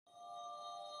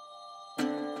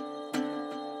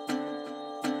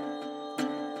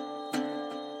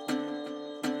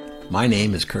My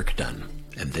name is Kirk Dunn,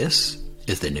 and this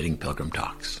is the Knitting Pilgrim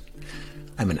Talks.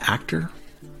 I'm an actor,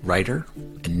 writer,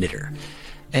 and knitter,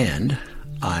 and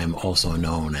I'm also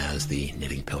known as the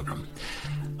Knitting Pilgrim.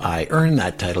 I earned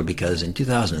that title because in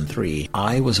 2003,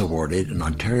 I was awarded an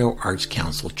Ontario Arts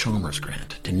Council Chalmers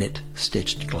grant to knit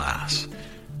stitched glass,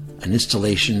 an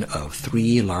installation of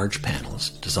 3 large panels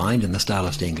designed in the style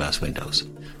of stained glass windows,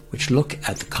 which look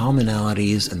at the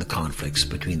commonalities and the conflicts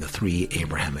between the 3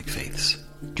 Abrahamic faiths,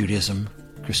 Judaism,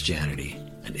 Christianity,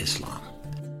 and Islam.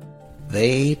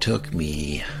 They took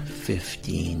me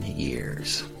 15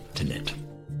 years to knit.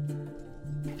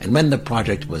 And when the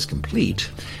project was complete,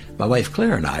 my wife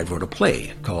Claire and I wrote a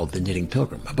play called The Knitting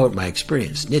Pilgrim about my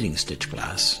experience knitting stitch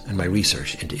glass and my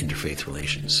research into interfaith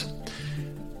relations.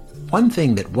 One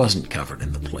thing that wasn't covered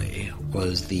in the play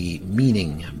was the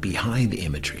meaning behind the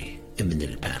imagery in the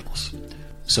knitted panels.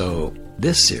 So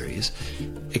this series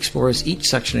explores each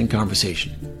section in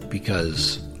conversation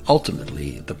because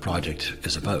ultimately the project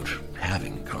is about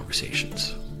having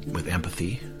conversations with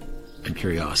empathy and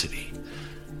curiosity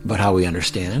about how we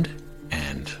understand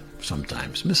and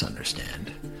sometimes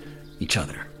misunderstand each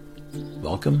other.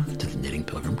 Welcome to the Knitting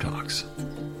Pilgrim Talks.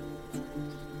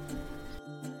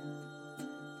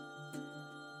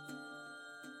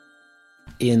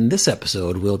 In this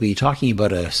episode, we'll be talking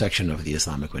about a section of the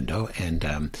Islamic window,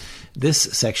 and this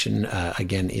section,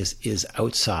 again, is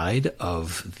outside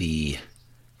of the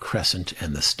crescent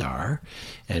and the star,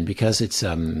 and because it's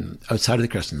outside of the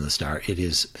crescent and the star, it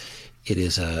is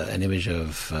an image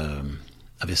of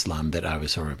Islam that I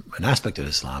was, or an aspect of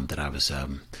Islam that I was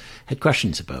had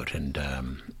questions about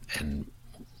and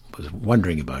was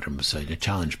wondering about and was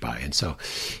challenged by, and so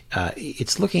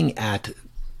it's looking at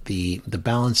the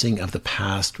balancing of the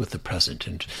past with the present.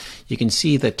 And you can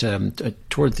see that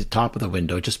toward the top of the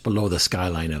window, just below the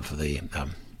skyline of the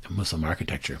Muslim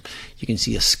architecture, you can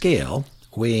see a scale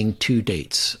weighing 2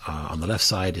 dates. On the left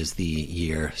side is the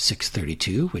year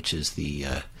 632, which is the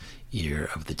year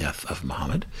of the death of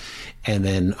Muhammad. And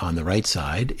then on the right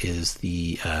side is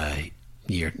the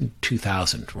year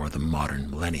 2000, or the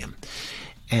modern millennium.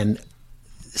 And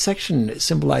section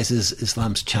symbolizes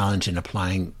Islam's challenge in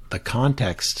applying the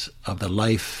context of the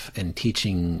life and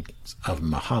teaching of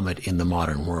Muhammad in the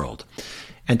modern world.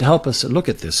 And to help us look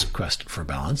at this quest for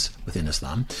balance within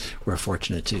Islam, we're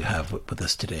fortunate to have with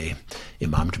us today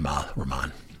Imam Jamal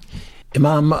Rahman.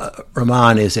 Imam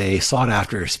Rahman is a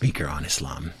sought-after speaker on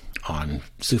Islam, on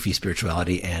Sufi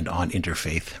spirituality, and on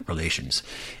interfaith relations.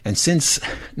 And since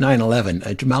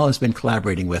 9/11, Jamal has been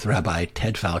collaborating with Rabbi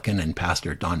Ted Falcon and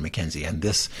Pastor Don McKenzie. And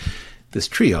this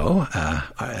trio,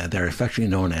 they're affectionately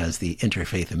known as the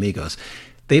Interfaith Amigos.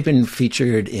 They've been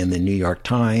featured in the New York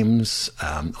Times,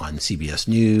 on CBS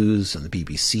News, on the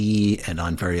BBC, and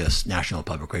on various national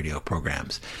public radio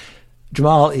programs.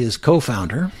 Jamal is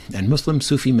co-founder and Muslim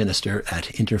Sufi minister at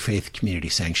Interfaith Community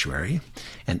Sanctuary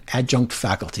and adjunct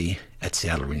faculty at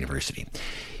Seattle University.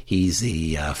 He's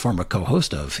the former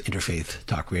co-host of Interfaith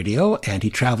Talk Radio, and he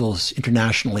travels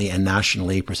internationally and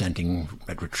nationally presenting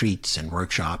at retreats and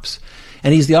workshops.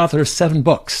 And he's the author of 7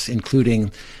 books,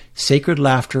 including Sacred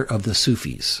Laughter of the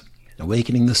Sufis,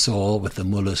 Awakening the Soul with the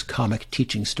Mullah's Comic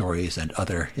Teaching Stories and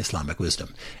Other Islamic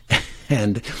Wisdom.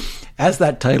 And as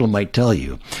that title might tell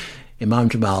you, Imam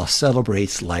Jamal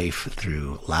celebrates life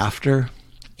through laughter,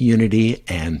 unity,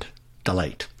 and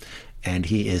delight. And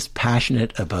he is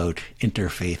passionate about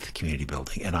interfaith community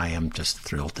building. And I am just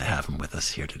thrilled to have him with us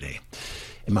here today.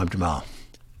 Imam Jamal,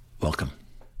 welcome.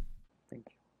 Thank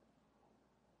you.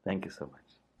 Thank you so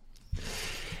much.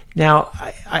 Now,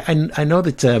 I know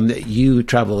that you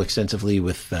travel extensively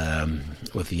with the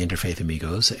Interfaith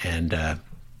Amigos, and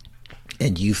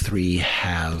you 3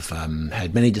 have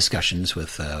had many discussions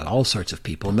with all sorts of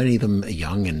people, many of them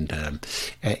young,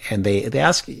 and they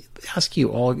ask you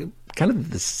all kind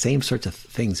of the same sorts of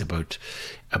things about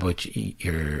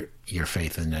your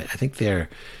faith, and I think they're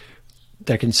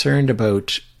concerned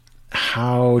about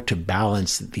how to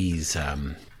balance these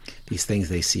things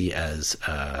they see as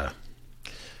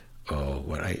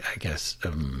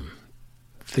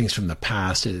things from the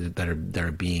past that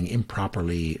are being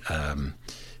improperly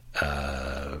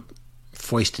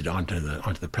foisted onto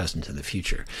the present and the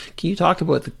future. Can you talk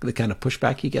about the kind of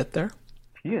pushback you get there?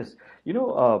 Yes.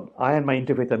 I and my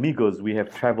Interfaith Amigos, we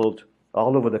have traveled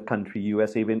all over the country,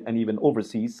 U.S. even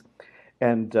overseas.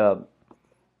 And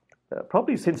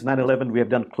probably since 9/11, we have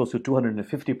done close to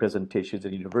 250 presentations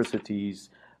at universities,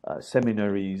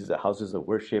 seminaries, houses of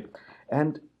worship.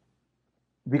 And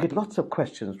we get lots of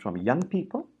questions from young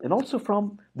people and also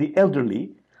from the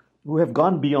elderly who have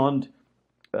gone beyond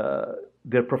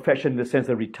their profession in the sense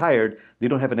they're retired. They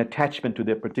don't have an attachment to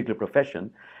their particular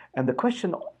profession. And the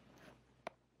question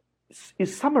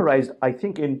is summarized, I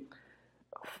think, in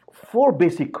four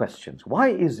basic questions. Why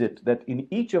is it that in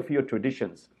each of your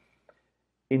traditions,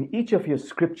 in each of your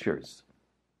scriptures,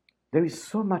 there is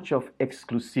so much of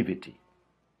exclusivity?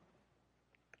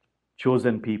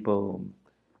 Chosen people,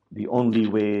 the only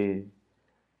way,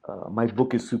 my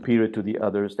book is superior to the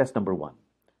others. That's number one.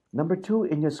 Number two,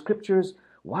 in your scriptures,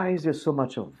 why is there so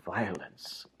much of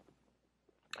violence?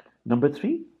 Number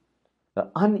three, the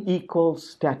unequal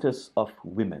status of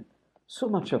women. So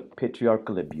much of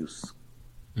patriarchal abuse.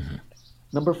 Mm-hmm.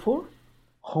 Number four,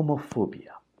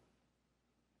 homophobia.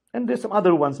 And there's some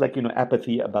other ones like,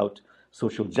 apathy about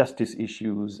social justice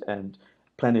issues and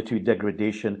planetary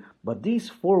degradation. But these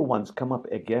four ones come up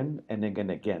again and again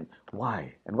and again.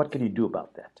 Why? And what can you do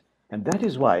about that? And that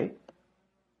is why,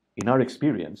 in our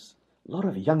experience, a lot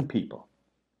of young people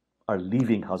are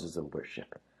leaving houses of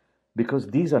worship because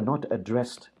these are not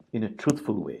addressed in a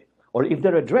truthful way. Or if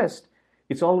they're addressed,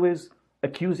 it's always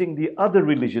accusing the other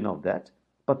religion of that,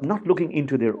 but not looking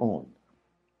into their own.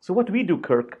 So what we do,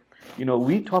 Kirk,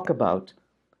 we talk about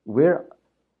where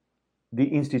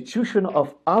the institution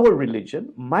of our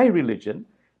religion, my religion,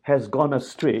 has gone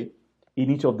astray in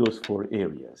each of those four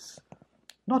areas.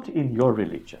 Not in your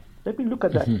religion. Let me look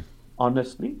at that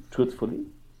honestly, truthfully,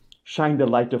 shine the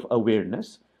light of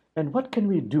awareness, and what can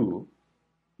we do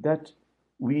that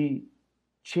we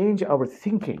change our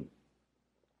thinking,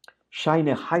 shine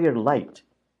a higher light.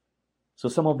 So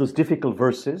some of those difficult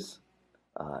verses,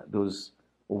 those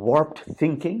warped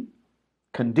thinking,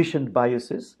 conditioned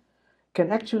biases,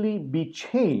 can actually be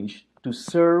changed to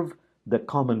serve the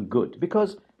common good.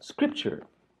 Because Scripture,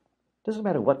 doesn't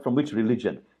matter from which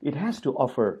religion, it has to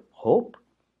offer hope,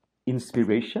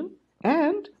 inspiration,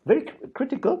 and, very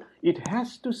critical, it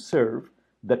has to serve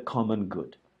the common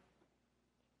good.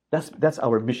 That's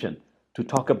our mission, to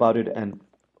talk about it and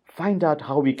find out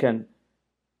how we can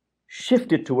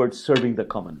shift it towards serving the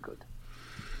common good.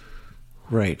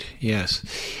 Right. Yes,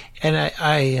 and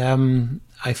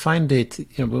I find it,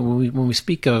 when we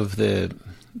speak of the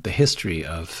history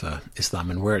of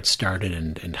Islam and where it started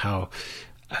and how,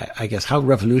 I guess, how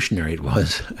revolutionary it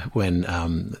was when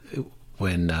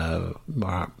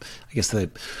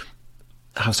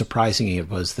how surprising it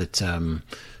was that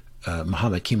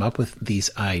Muhammad came up with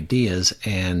these ideas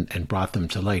and brought them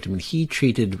to light. I mean, he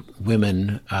treated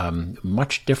women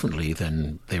much differently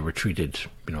than they were treated,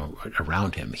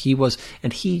 around him. He was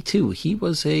an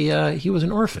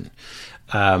orphan,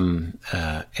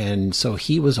 and so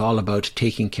he was all about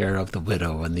taking care of the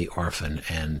widow and the orphan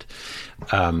and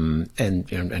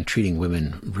treating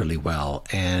women really well.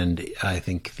 And I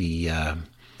think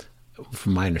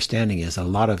from my understanding, is a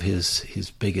lot of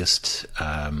his biggest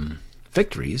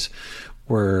victories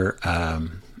were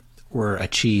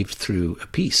achieved through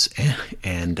peace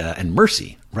and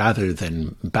mercy rather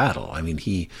than battle. I mean,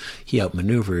 he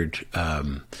outmaneuvered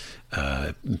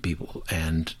people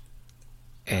and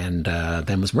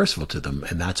then was merciful to them,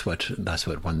 and that's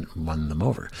what won them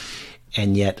over.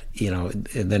 And yet, and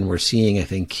then we're seeing, I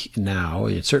think now,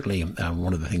 it's certainly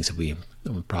one of the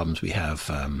problems we have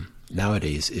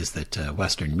nowadays is that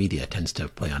Western media tends to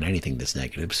play on anything that's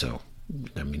negative. So,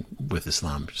 I mean, with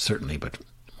Islam certainly, but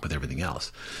with everything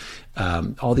else,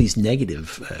 all these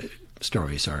negative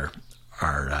stories are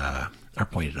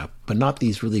pointed up, but not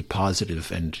these really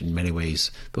positive and, in many ways,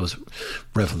 those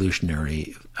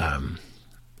revolutionary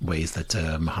ways that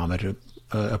Muhammad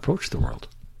approached the world.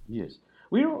 Yes,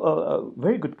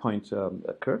 very good point,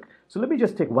 Kirk. So let me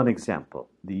just take one example: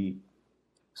 the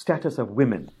status of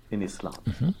women in Islam.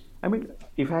 Mm-hmm. I mean,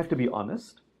 if I have to be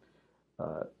honest,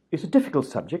 it's a difficult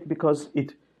subject because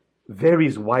it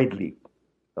varies widely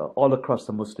all across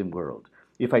the Muslim world.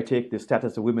 If I take the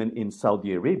status of women in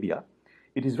Saudi Arabia,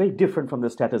 it is very different from the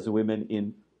status of women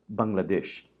in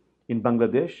Bangladesh. In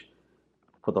Bangladesh,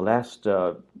 for the last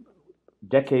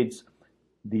decades,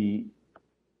 the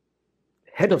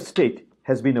head of state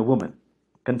has been a woman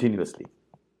continuously.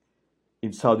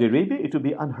 In Saudi Arabia, it would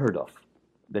be unheard of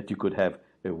that you could have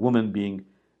a woman being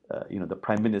the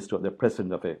prime minister or the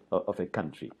president of a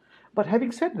country. But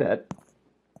having said that,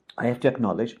 I have to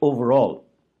acknowledge, overall,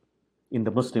 in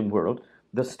the Muslim world,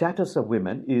 the status of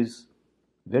women is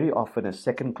very often a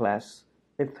second-class,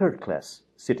 a third-class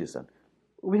citizen.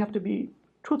 We have to be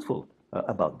truthful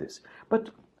about this. But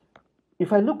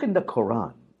if I look in the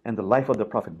Quran and the life of the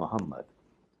Prophet Muhammad,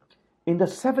 in the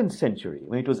 7th century,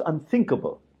 when it was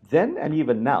unthinkable, then and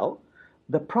even now,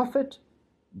 the Prophet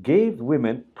gave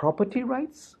women property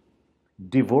rights,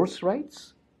 divorce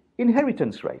rights,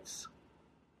 inheritance rights.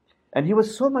 And he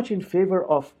was so much in favor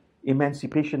of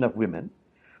emancipation of women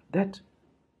that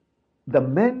the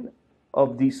men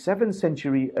of the 7th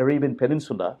century Arabian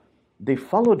Peninsula, they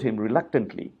followed him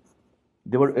reluctantly.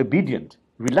 They were obedient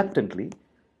reluctantly.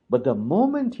 But the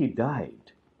moment he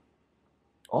died,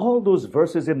 all those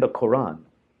verses in the Quran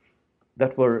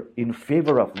that were in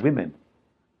favor of women,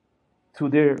 through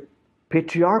their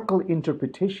patriarchal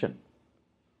interpretation,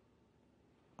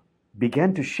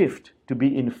 began to shift to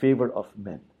be in favor of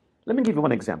men. Let me give you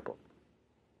one example.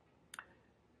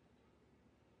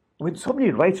 When so many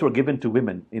rights were given to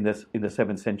women in the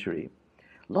 7th century,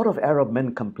 a lot of Arab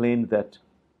men complained that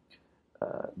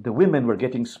the women were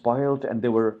getting spoiled and they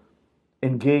were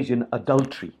engaged in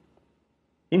adultery,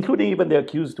 including even they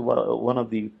accused one of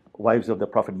the wives of the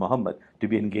Prophet Muhammad to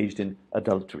be engaged in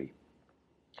adultery.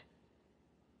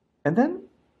 And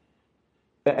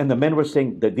the men were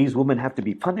saying that these women have to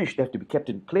be punished, they have to be kept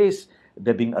in place,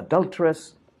 they're being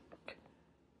adulterous.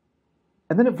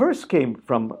 And then a verse came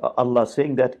from Allah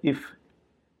saying that if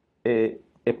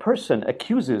a person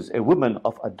accuses a woman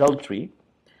of adultery,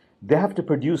 they have to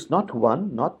produce not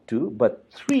one, not two, but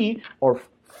 3 or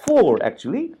 4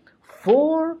 actually,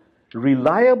 4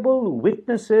 reliable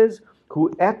witnesses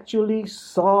who actually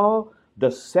saw the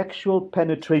sexual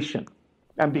penetration.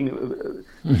 I'm being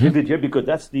vivid here because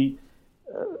that's the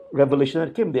revelation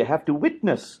that came. They have to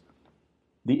witness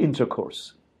the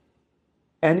intercourse.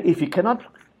 And if you cannot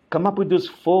come up with those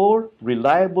 4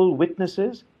 reliable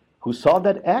witnesses who saw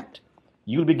that act,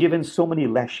 you'll be given so many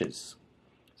lashes.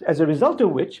 As a result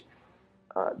of which,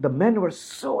 the men were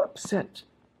so upset.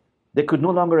 They could no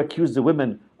longer accuse the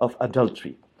women of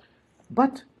adultery.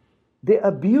 But they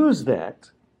abused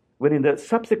that when in the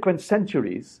subsequent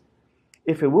centuries,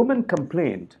 if a woman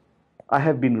complained, I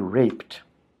have been raped,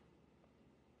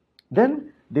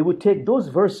 then they would take those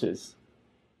verses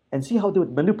and see how they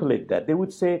would manipulate that. They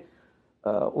would say,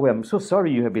 oh, I'm so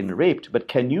sorry you have been raped, but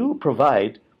can you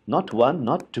provide not 1,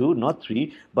 not 2, not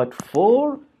 3, but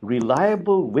 4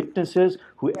 reliable witnesses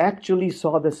who actually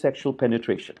saw the sexual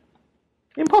penetration?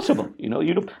 Impossible.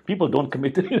 People don't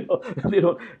commit, they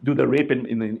don't do the rape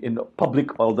in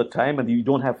public all the time, and you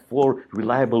don't have 4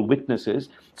 reliable witnesses.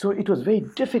 So it was very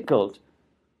difficult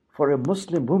for a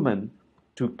Muslim woman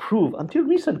to prove, until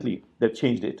recently they've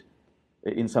changed it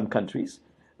in some countries,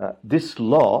 this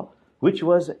law, which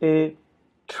was a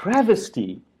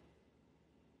travesty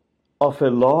of a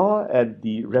law and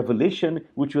the revelation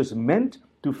which was meant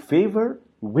to favor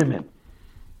women.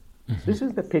 Mm-hmm. This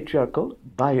is the patriarchal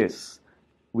bias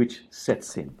which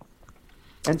sets in.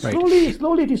 And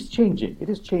slowly it is changing. It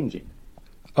is changing.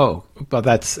 Oh, but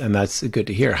that's good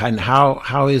to hear. And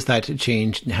how is that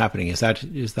change happening? Is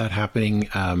that happening,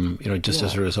 just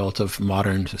as a result of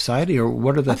modern society, or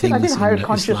what are the things? I think higher in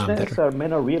consciousness.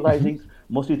 Men are realizing,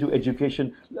 mostly through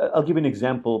education. I'll give you an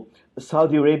example.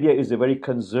 Saudi Arabia is a very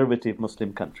conservative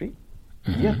Muslim country.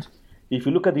 Mm-hmm. Yet, if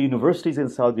you look at the universities in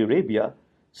Saudi Arabia,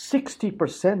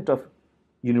 60% of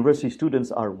university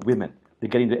students are women. They're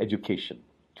getting their education.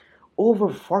 Over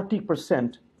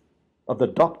 40% of the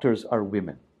doctors are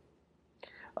women.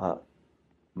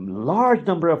 Large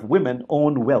number of women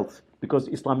own wealth because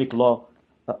Islamic law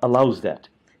allows that.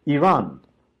 Iran,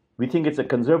 we think it's a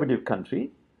conservative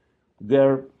country.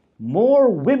 There are more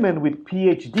women with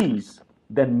PhDs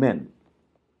than men.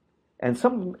 And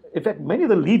in fact, many of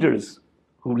the leaders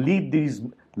who lead these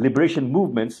liberation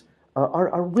movements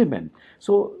are women.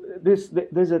 So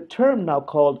there's a term now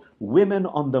called women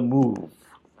on the move.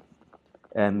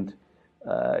 And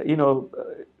a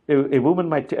young woman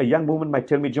might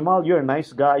tell me, Jamal, you're a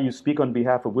nice guy, you speak on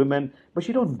behalf of women, but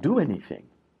you don't do anything.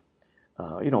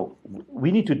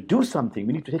 We need to do something.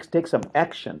 We need to take some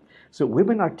action. So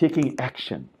women are taking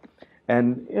action.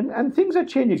 And things are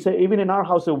changing. So even in our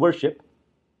house of worship,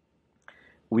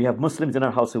 we have Muslims in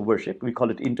our house of worship. We call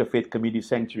it Interfaith Community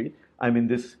Sanctuary. I'm in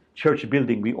this church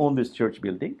building. We own this church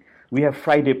building. We have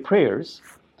Friday prayers.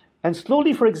 And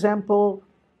slowly, for example,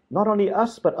 not only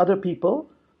us, but other people,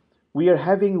 we are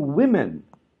having women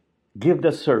give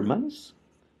the sermons.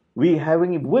 We are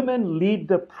having women lead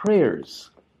the prayers,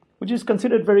 which is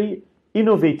considered very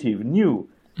innovative, new.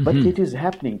 But it is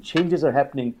happening. Changes are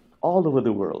happening all over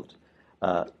the world.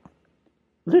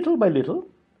 Little by little,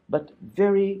 but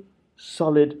very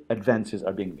solid advances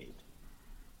are being made.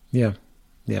 Yeah.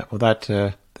 Well, that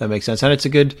makes sense, and it's a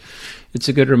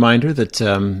good reminder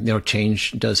that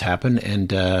change does happen,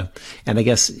 and I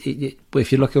guess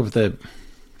if you look over the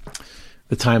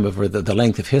time of or the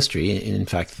length of history, in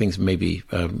fact, things maybe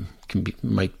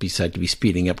might be said to be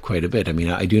speeding up quite a bit. I mean,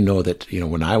 I do know that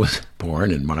when I was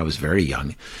born and when I was very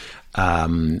young,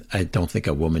 I don't think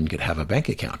a woman could have a bank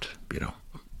account.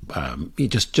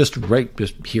 Just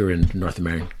here in North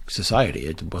American society,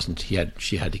 it wasn't.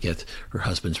 She had to get her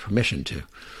husband's permission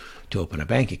to to open a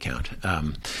bank account.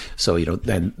 So,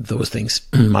 then those things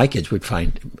my kids would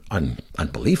find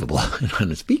unbelievable and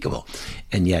unspeakable.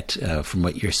 And yet, from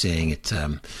what you're saying,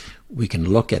 we can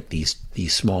look at these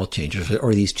small changes,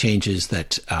 or these changes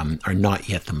that are not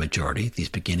yet the majority, these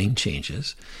beginning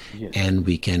changes, yes, and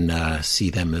we can see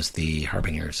them as the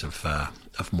harbingers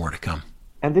of more to come.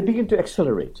 And they begin to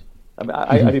accelerate.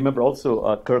 I remember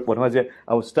also, Kirk, when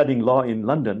I was studying law in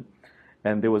London,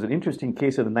 and there was an interesting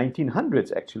case in the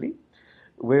 1900s, actually,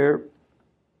 where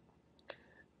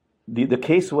the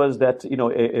case was that,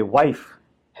 a wife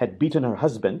had beaten her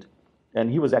husband, and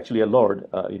he was actually a lord,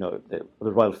 the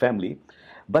royal family.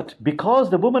 But because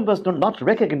the woman was not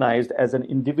recognized as an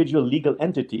individual legal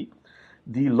entity,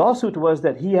 the lawsuit was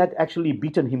that he had actually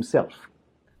beaten himself.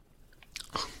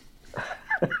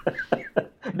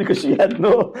 Because she had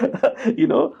no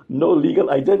legal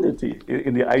identity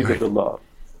in the eyes of the law.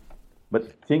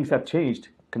 But things have changed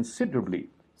considerably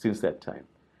since that time.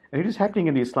 And it is happening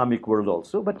in the Islamic world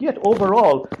also. But yet,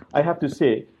 overall, I have to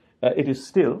say, it is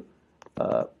still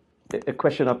a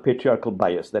question of patriarchal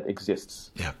bias that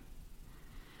exists. Yeah.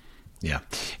 Yeah.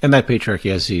 And that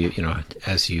patriarchy, as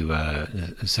you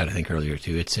said, I think earlier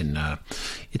too, it's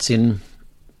in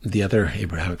the other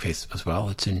Abrahamic faiths as well.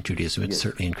 It's in Judaism. It's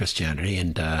certainly in Christianity,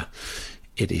 and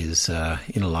it is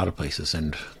in a lot of places.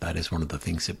 And that is one of the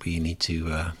things that we need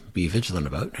to be vigilant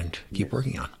about and keep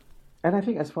working on. And I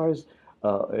think as far as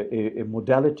a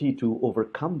modality to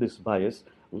overcome this bias,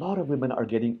 a lot of women are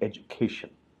getting education.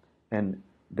 And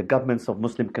the governments of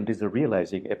Muslim countries are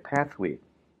realizing a pathway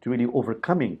to really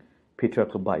overcoming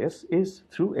patriarchal bias is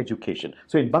through education.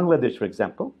 So in Bangladesh, for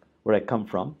example, where I come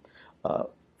from,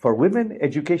 for women,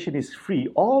 education is free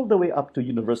all the way up to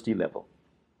university level.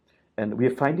 And we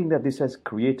are finding that this has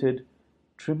created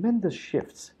tremendous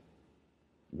shifts,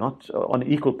 not on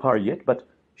equal par yet, but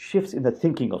shifts in the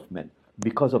thinking of men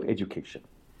because of education.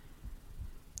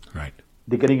 Right.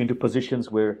 They're getting into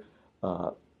positions where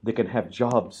they can have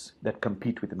jobs that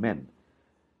compete with men.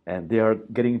 And they are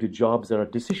getting into jobs that are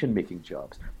decision-making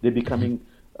jobs. They're becoming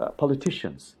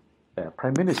politicians,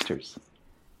 prime ministers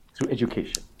through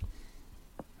education.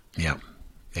 Yeah,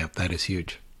 that is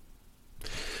huge.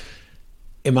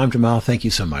 Imam Jamal, thank you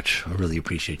so much. I really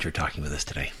appreciate your talking with us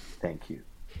today. Thank you.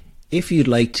 If you'd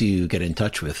like to get in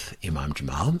touch with Imam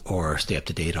Jamal or stay up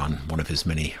to date on one of his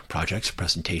many projects,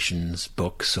 presentations,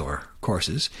 books, or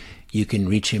courses, you can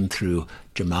reach him through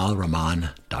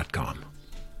jamalrahman.com.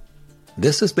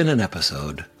 This has been an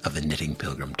episode of the Knitting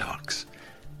Pilgrim Talks.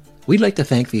 We'd like to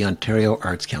thank the Ontario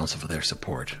Arts Council for their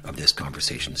support of this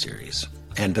conversation series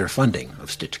and their funding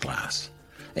of Stitch Glass,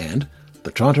 and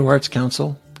the Toronto Arts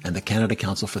Council and the Canada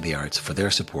Council for the Arts for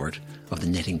their support of the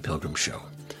Knitting Pilgrim Show.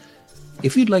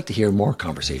 If you'd like to hear more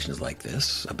conversations like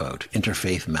this about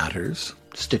interfaith matters,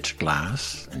 stitched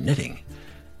glass, and knitting,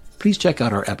 please check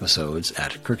out our episodes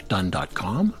at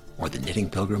kirkdunn.com or the Knitting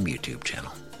Pilgrim YouTube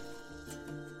channel.